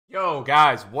Yo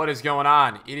guys, what is going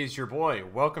on? It is your boy.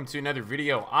 Welcome to another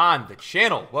video on the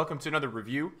channel. Welcome to another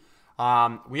review.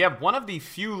 We have one of the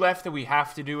few left that we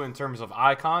have to do in terms of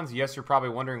icons. Yes, you're probably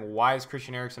wondering why is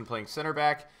Christian Eriksen playing center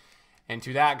back? And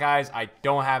to that, guys, I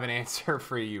don't have an answer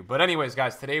for you. But anyways,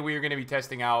 guys, today we are going to be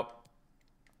testing out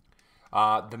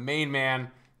the main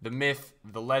man, the myth,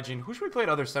 the legend. Who should we play at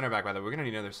other center back, by the way? We're going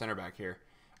to need another center back here.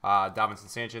 Davinson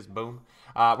Sanchez, boom.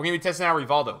 We're going to be testing out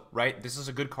Rivaldo, right? This is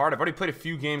a good card. I've already played a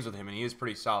few games with him, and he is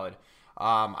pretty solid.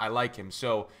 I like him.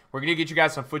 So we're going to get you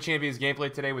guys some FUT Champions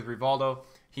gameplay today with Rivaldo.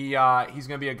 He's going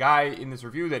to be a guy in this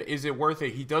review that is it worth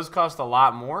it. He does cost a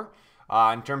lot more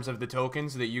in terms of the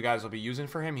tokens that you guys will be using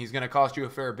for him. He's going to cost you a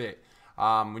fair bit.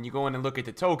 When you go in and look at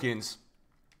the tokens,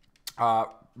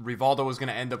 Rivaldo is going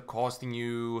to end up costing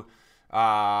you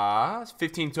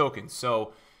 15 tokens.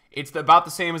 So it's about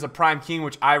the same as a Prime King,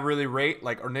 which I really rate.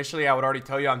 Like, initially, I would already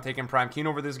tell you I'm taking Prime King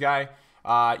over this guy.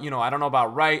 I don't know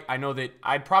about right. I know that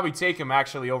I'd probably take him,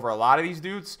 actually, over a lot of these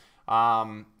dudes.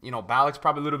 Balak's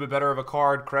probably a little bit better of a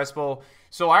card. Crespo.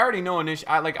 So I already know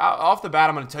off the bat,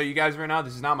 I'm going to tell you guys right now,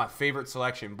 this is not my favorite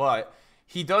selection. But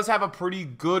he does have a pretty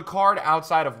good card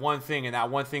outside of one thing, and that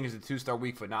one thing is the 2-star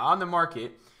weak foot. Now, on the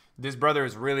market, this brother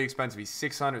is really expensive. He's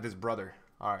 600. This brother.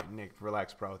 All right, Nick,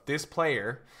 relax, bro. This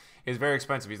player is very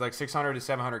expensive. He's like 600 to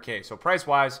 700K. So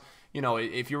price-wise,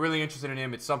 if you're really interested in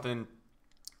him, it's something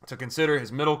to consider.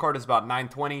 His middle card is about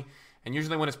 920, and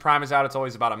usually when his prime is out, it's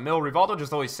always about a mil. Rivaldo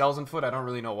just always sells in FUT. I don't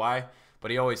really know why, but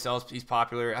he always sells. He's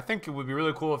popular. I think it would be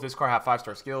really cool if this card had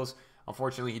 5-star skills.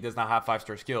 Unfortunately, he does not have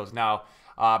 5-star skills. Now,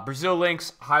 Brazil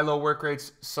links, high-low work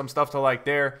rates, some stuff to like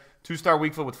there. 2-star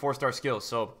weak foot with 4-star skills.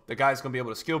 So the guy's going to be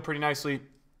able to skill pretty nicely.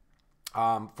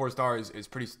 4-star is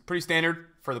pretty standard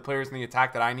for the players in the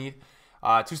attack that I need.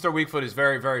 2-star weak foot is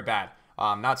very, very bad.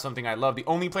 Not something I love. The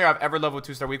only player I've ever loved with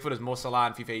 2-star weak foot is Mo Salah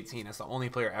in FIFA 18. That's the only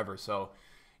player ever. So,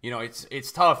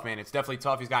 it's tough, man. It's definitely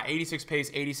tough. He's got 86 pace,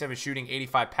 87 shooting,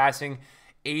 85 passing,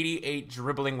 88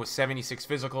 dribbling with 76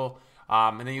 physical.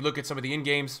 And then you look at some of the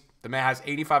in-games. The man has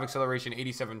 85 acceleration,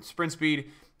 87 sprint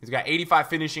speed. He's got 85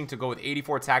 finishing to go with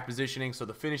 84 attack positioning. So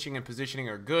the finishing and positioning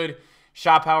are good.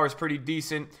 Shot power is pretty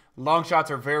decent. Long shots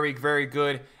are very, very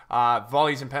good.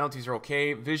 Volleys and penalties are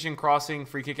okay. Vision, crossing,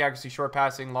 free kick accuracy, short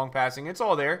passing, long passing. It's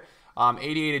all there.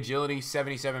 88 agility,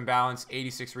 77 balance,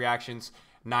 86 reactions,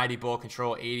 90 ball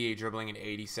control, 88 dribbling, and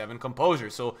 87 composure.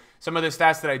 So some of the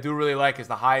stats that I do really like is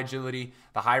the high agility,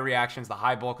 the high reactions, the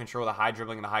high ball control, the high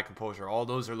dribbling, and the high composure. All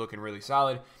those are looking really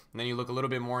solid. And then you look a little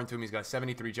bit more into him. He's got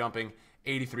 73 jumping,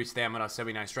 83 stamina,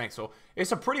 79 strength. So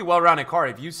it's a pretty well-rounded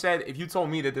card. If you told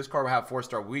me that this card would have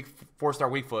 4-star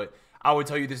weak foot, I would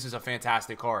tell you this is a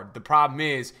fantastic card. The problem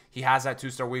is he has that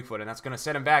 2-star weak foot, and that's going to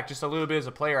set him back just a little bit as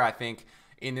a player, I think,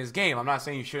 in this game. I'm not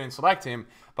saying you shouldn't select him,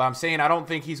 but I'm saying I don't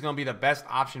think he's going to be the best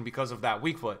option because of that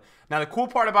weak foot. Now, the cool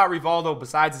part about Rivaldo,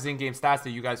 besides his in-game stats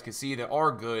that you guys can see that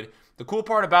are good, the cool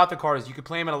part about the card is you can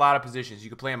play him in a lot of positions.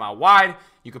 You could play him out wide.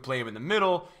 You could play him in the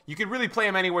middle. You could really play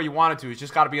him anywhere you wanted to. It's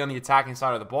just got to be on the attacking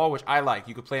side of the ball, which I like.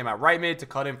 You could play him at right mid to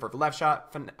cut him for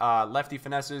lefty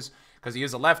finesses because he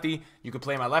is a lefty. You could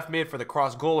play him at left mid for the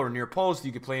cross goal or near post.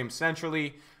 You could play him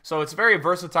centrally. So it's very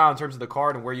versatile in terms of the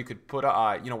card and where you could put,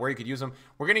 where you could use him.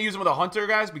 We're going to use him with a Hunter,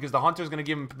 guys, because the Hunter is going to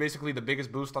give him basically the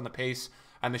biggest boost on the pace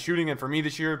and the shooting. And for me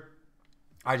this year,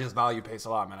 I just value pace a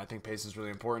lot, man. I think pace is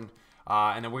really important.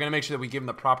 And then we're going to make sure that we give him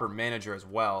the proper manager as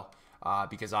well,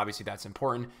 because obviously that's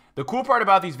important. The cool part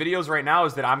about these videos right now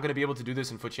is that I'm going to be able to do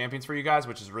this in FUT Champions for you guys,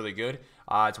 which is really good.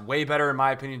 It's way better, in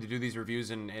my opinion, to do these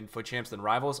reviews in FUT Champs than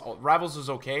Rivals. Rivals is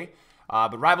okay,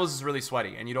 but Rivals is really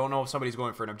sweaty, and you don't know if somebody's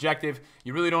going for an objective.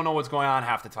 You really don't know what's going on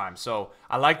half the time. So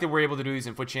I like that we're able to do these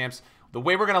in FUT Champs. The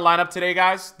way we're going to line up today,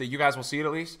 guys, that you guys will see it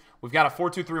at least, we've got a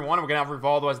 4-2-3-1. We're going to have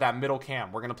Rivaldo as that middle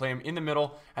cam. We're going to play him in the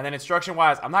middle. And then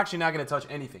instruction-wise, I'm actually not going to touch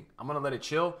anything. I'm going to let it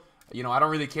chill. I don't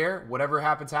really care. Whatever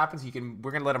happens, happens. We're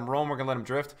going to let him roam. We're going to let him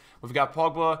drift. We've got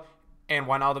Pogba and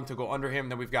Wijnaldum to go under him.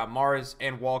 Then we've got Mahrez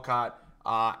and Walcott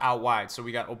out wide. So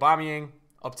we got Aubameyang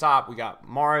up top. We got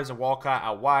Mahrez and Walcott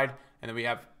out wide. And then we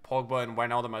have Pogba and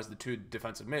Wijnaldum as the two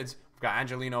defensive mids. We've got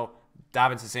Angelino,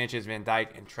 Davinson Sanchez, Van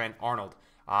Dijk, and Trent Arnold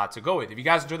to go with. If you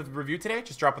guys enjoyed the review today,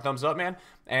 just drop a thumbs up, man.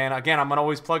 And again, I'm gonna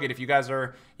always plug it. If you guys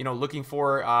are looking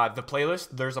for the playlist,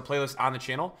 there's a playlist on the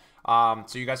channel,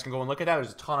 so you guys can go and look at that.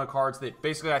 There's a ton of cards that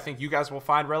basically I think you guys will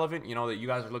find relevant, that you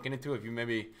guys are looking into. If you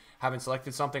maybe haven't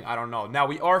selected something, I don't know. Now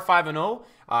we are 5-0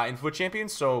 in FUT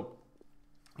Champions, so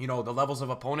the levels of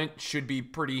opponent should be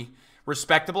pretty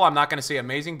respectable. I'm not going to say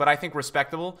amazing, but I think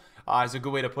respectable is a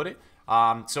good way to put it.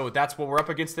 So that's what we're up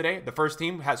against today. The first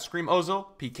team has Scream Ozil,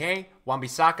 Piqué,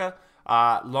 Wan-Bissaka,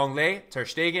 Longley, Ter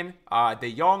Stegen,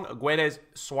 De Jong, Guedes,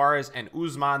 Suarez, and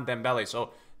Ousmane Dembele.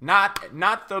 So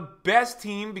Not the best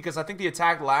team because I think the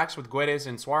attack lacks with Guedes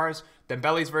and Suarez.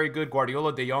 Dembele's very good.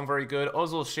 Guardiola, De Jong very good.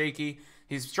 Ozil's shaky.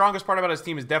 His strongest part about his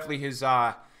team is definitely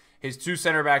his two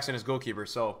center backs and his goalkeeper.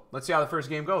 So let's see how the first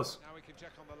game goes. Now we can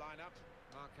check on the lineup.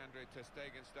 Marc-Andre ter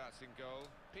Stegen starts in goal.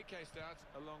 Piqué starts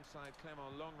alongside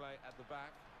Clement Longley at the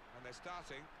back, and they're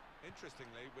starting,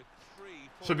 interestingly, with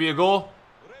 3-4. Should be a goal.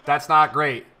 That's not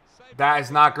great. That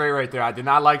is not great right there. I did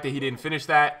not like that he didn't finish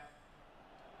that.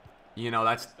 You know,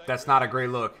 that's not a great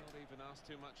look. Not even asked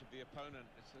too much of the opponent.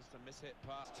 It's just a mishit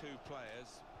pass. Two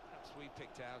players, perhaps we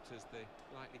picked out as the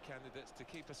likely candidates to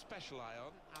keep a special eye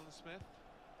on. Alan Smith.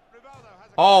 Rivaldo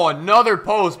has a Oh, another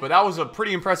post, but that was a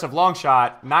pretty impressive long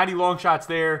shot. 90 long shots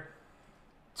there.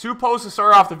 2 posts to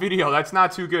start off the video. That's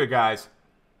not too good, guys.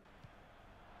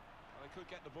 Well, they could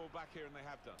get the ball back here, and they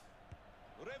have done.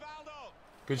 Rivaldo.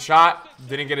 Good shot.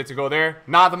 Didn't get it to go there.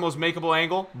 Not the most makeable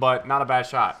angle, but not a bad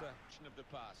shot. Of the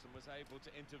pass and was able to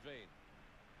intervene.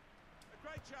 A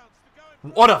great chance to go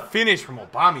in. What a finish from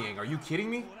Aubameyang. Are you kidding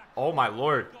me? Oh, my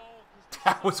Lord.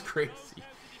 That was crazy.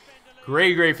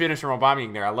 Great finish from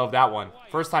Aubameyang there. I love that one.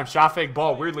 First time shot fake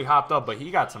ball weirdly hopped up, but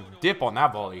he got some dip on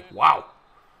that volley. Wow.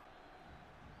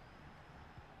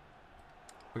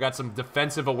 We got some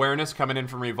defensive awareness coming in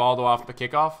from Rivaldo off the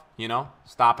kickoff. You know,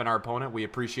 stopping our opponent. We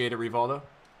appreciate it, Rivaldo.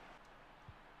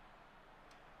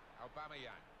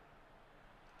 Aubameyang.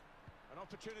 An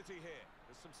opportunity here.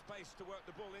 There's some space to work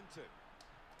the ball into.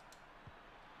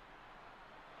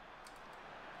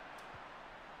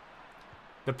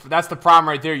 That's the problem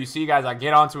right there. You see, guys, I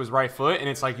get onto his right foot, and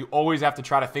it's like you always have to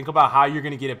try to think about how you're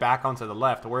going to get it back onto the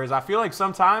left. Whereas I feel like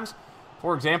sometimes,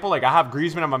 for example, like I have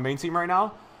Griezmann on my main team right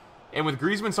now, and with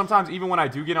Griezmann, sometimes even when I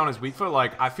do get on his weak foot,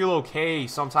 like I feel okay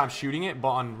sometimes shooting it, but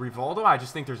on Rivaldo, I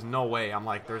just think there's no way. I'm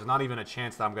like, there's not even a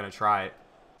chance that I'm going to try it.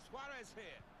 Suarez here.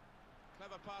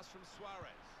 Clever pass from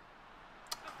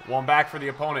Suarez. One back for the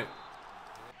opponent.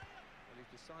 And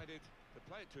he's decided to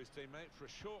play it to his teammate for a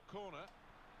short corner.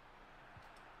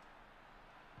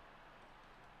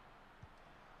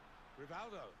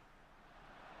 Rivaldo.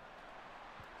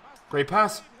 Great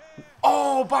pass.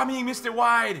 Oh, Aubameyang missed it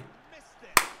wide.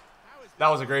 That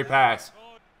was a great pass.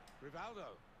 Rivaldo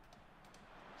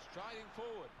striding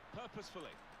forward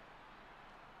purposefully.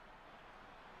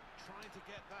 Trying to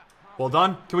get that. Well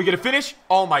done. Can we get a finish?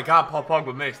 Oh my God, Paul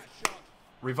Pogba missed.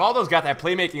 Rivaldo's got that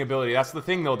playmaking ability. That's the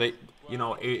thing, though, that, you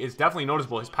know, it's definitely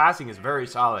noticeable. His passing is very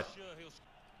solid.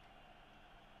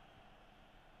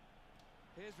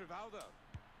 Here's Rivaldo.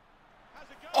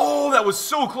 Oh, that was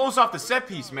so close off the set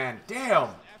piece, man. Damn.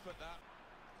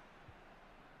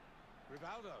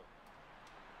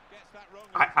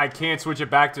 I can't switch it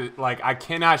back to, like, I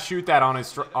cannot shoot that on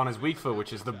his weak foot,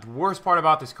 which is the worst part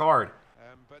about this card.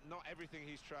 But not everything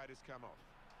he's tried has come off.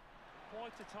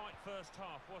 Quite a tight first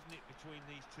half, wasn't it, between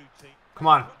these two teams? Come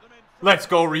on. Let's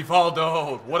go,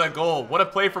 Rivaldo. What a goal. What a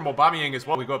play from Aubameyang as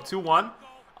well. We go up 2-1.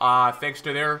 Thanks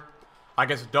to their, I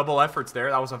guess, double efforts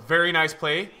there. That was a very nice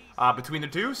play between the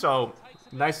two. So,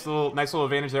 nice little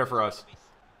advantage there for us.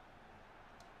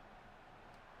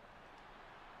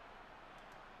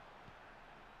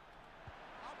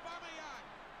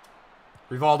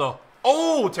 Rivaldo.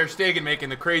 Oh, Ter Stegen making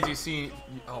the crazy scene.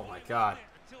 Oh, my God.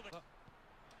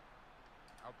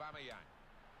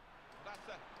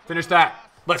 Finish that.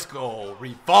 Let's go.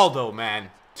 Rivaldo, man.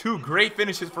 2 great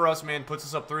finishes for us, man. Puts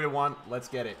us up 3-1. Let's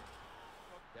get it.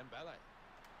 Dembele.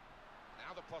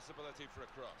 Now the possibility for a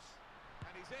cross. And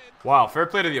he's in. Wow, fair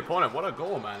play to the opponent. What a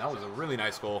goal, man. That was a really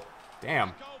nice goal. Damn.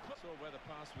 Saw where the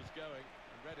pass was going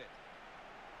and read it.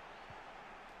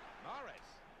 Mahrez.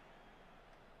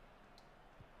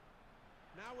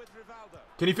 Now with Rivaldo.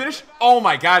 Can he finish? Oh,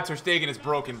 my God. Ter Stegen is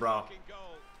broken, bro.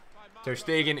 Ter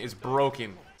Stegen is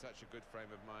broken. Such a good frame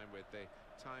of mind with the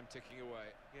time ticking away.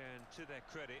 Yeah, and to their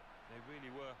credit, they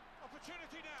really were.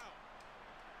 Opportunity now.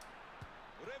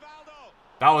 Rivaldo.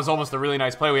 That was almost a really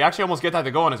nice play. We actually almost get that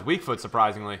to go on his weak foot,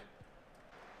 surprisingly.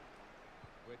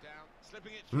 We're down,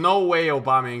 slipping it through. No way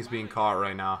Aubameyang's being caught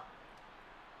right now.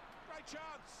 Great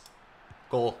chance.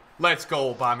 Goal. Let's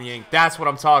go, Aubameyang. That's what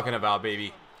I'm talking about,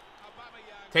 baby.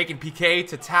 Taking Piqué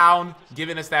to town,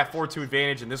 giving us that 4-2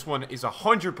 advantage, and this one is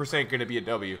 100% going to be a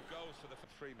W. Goals for the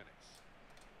 3 minutes.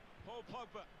 Paul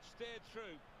Pogba steered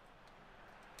through.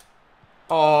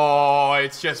 Oh,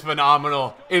 it's just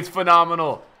phenomenal. It's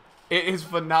phenomenal. It is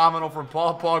phenomenal from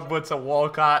Paul Pogba to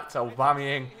Walcott to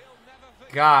Aubameyang.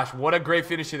 Gosh, what a great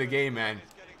finish of the game, man.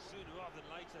 It's getting sooner rather than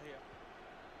later here.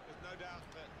 There's no doubt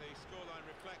that the scoreline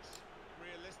reflects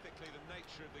realistically the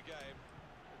nature of the game.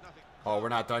 There's nothing. Oh, we're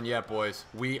not done yet, boys.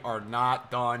 We are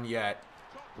not done yet.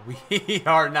 We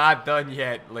are not done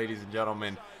yet, ladies and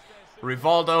gentlemen.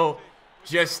 Rivaldo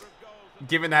just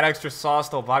giving that extra sauce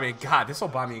to Aubameyang. God, this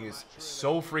Aubameyang is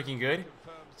so freaking good.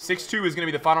 6-2 is going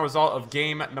to be the final result of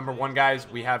game number 1, guys.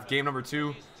 We have game number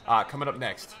 2 coming up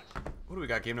next. What do we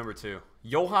got game number 2?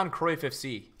 Johan Cruyff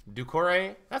FC.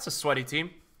 Ducore, that's a sweaty team.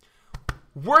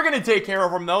 We're going to take care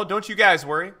of him, though. Don't you guys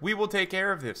worry. We will take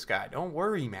care of this guy. Don't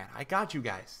worry, man. I got you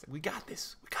guys. We got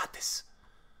this. We got this.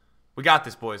 We got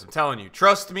this, boys. I'm telling you.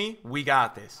 Trust me, we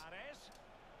got this.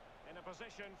 In a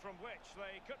position from which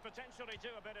they could potentially do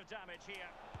a bit of damage here.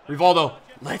 Rivaldo.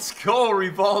 Let's go,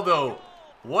 Rivaldo.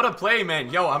 What a play, man.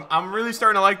 Yo, I'm really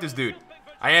starting to like this dude.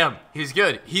 I am. He's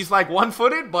good. He's like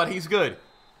one-footed, but he's good.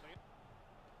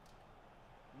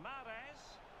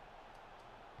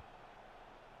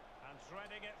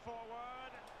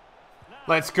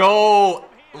 Let's go.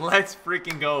 Let's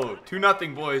freaking go.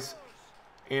 2-0, boys,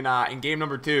 in game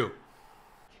number 2.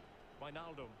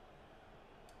 Rivaldo.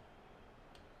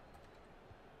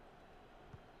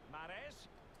 Mahrez.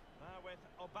 With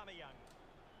Aubameyang.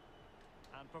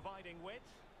 And providing width.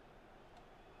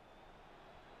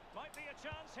 Might be a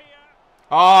chance here.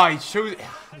 Oh,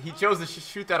 he chose to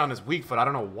shoot that on his weak foot. I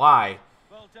don't know why,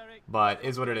 but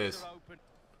is what it is.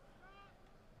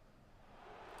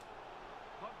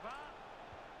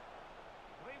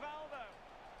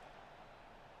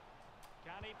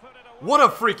 What a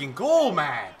freaking goal,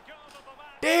 man.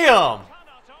 Damn.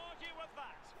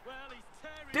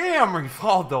 Damn,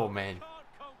 Rivaldo, man.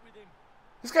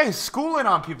 This guy is schooling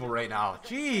on people right now.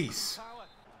 Jeez. Well,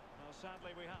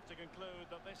 sadly, we have to conclude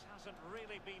that this hasn't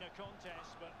really been a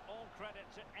contest, but all credit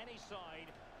to any side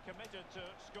committed to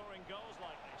scoring goals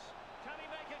like this. Can he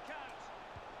make it count?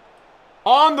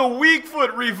 On the weak foot,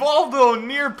 Rivaldo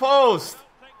near post.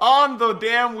 On the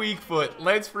damn weak foot.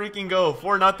 Let's freaking go.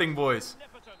 4-0, boys.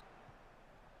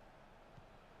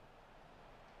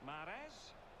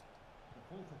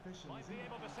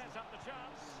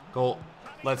 Goal.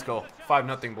 Let's go.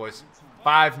 5-0, boys.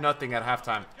 5-0 at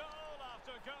halftime.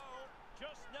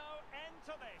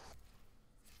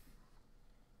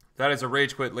 That is a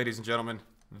rage quit, ladies and gentlemen.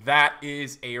 That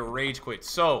is a rage quit.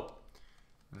 So,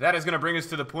 that is going to bring us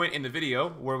to the point in the video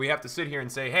where we have to sit here and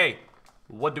say, hey,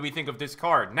 what do we think of this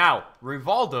card? Now,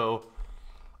 Rivaldo,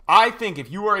 I think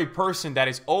if you are a person that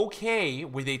is okay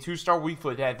with a 2-star weak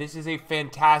foot, that this is a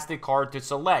fantastic card to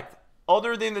select.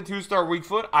 Other than the 2-star weak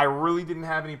foot, I really didn't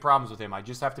have any problems with him. I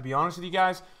just have to be honest with you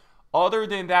guys. Other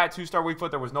than that 2-star weak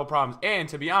foot, there was no problems. And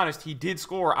to be honest, he did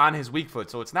score on his weak foot.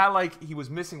 So it's not like he was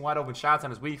missing wide open shots on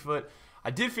his weak foot.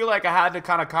 I did feel like I had to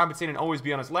kind of compensate and always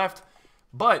be on his left.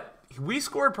 But we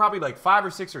scored probably like 5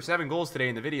 or 6 or 7 goals today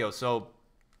in the video. So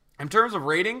in terms of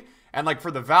rating and like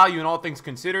for the value and all things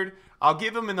considered, I'll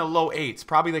give him in the low 8s.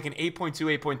 Probably like an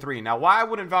 8.2, 8.3. Now, why I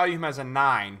wouldn't value him as a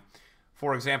 9,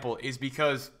 for example, is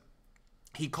because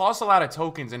he costs a lot of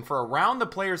tokens, and for around the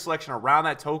player selection around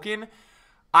that token,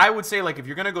 I would say, like, if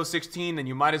you're going to go 16, then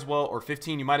you might as well, or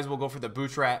 15, you might as well go for the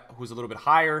Boutrat, who's a little bit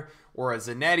higher, or a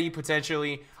Zanetti,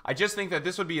 potentially. I just think that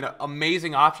this would be an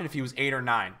amazing option if he was 8 or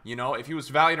 9. You know, if he was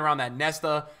valued around that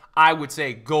Nesta, I would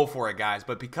say go for it, guys.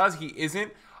 But because he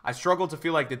isn't, I struggle to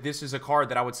feel like that this is a card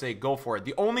that I would say go for it.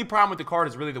 The only problem with the card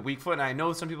is really the weak foot, and I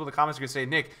know some people in the comments are going to say,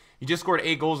 Nick, you just scored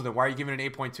 8 goals with him. Why are you giving it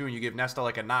an 8.2 and you give Nesta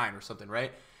like a 9 or something,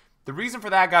 right? The reason for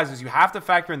that, guys, is you have to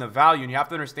factor in the value, and you have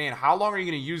to understand how long are you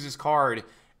going to use this card.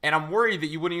 And I'm worried that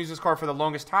you wouldn't use this card for the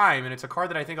longest time, and it's a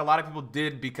card that I think a lot of people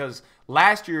did because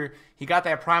last year he got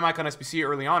that prime icon SBC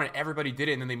early on, and everybody did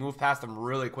it, and then they moved past him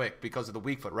really quick because of the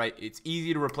weak foot, right? It's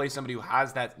easy to replace somebody who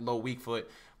has that low weak foot.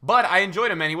 But I enjoyed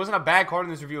him, man. He wasn't a bad card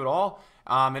in this review at all,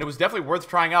 and it was definitely worth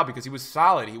trying out because he was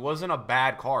solid. He wasn't a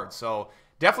bad card, so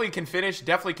definitely can finish,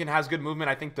 definitely has good movement.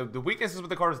 I think the weaknesses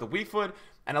with the card is the weak foot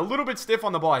and a little bit stiff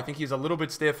on the ball. I think he's a little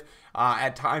bit stiff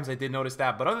at times. I did notice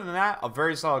that. But other than that, a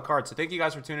very solid card. So thank you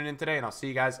guys for tuning in today, and I'll see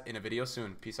you guys in a video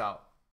soon. Peace out.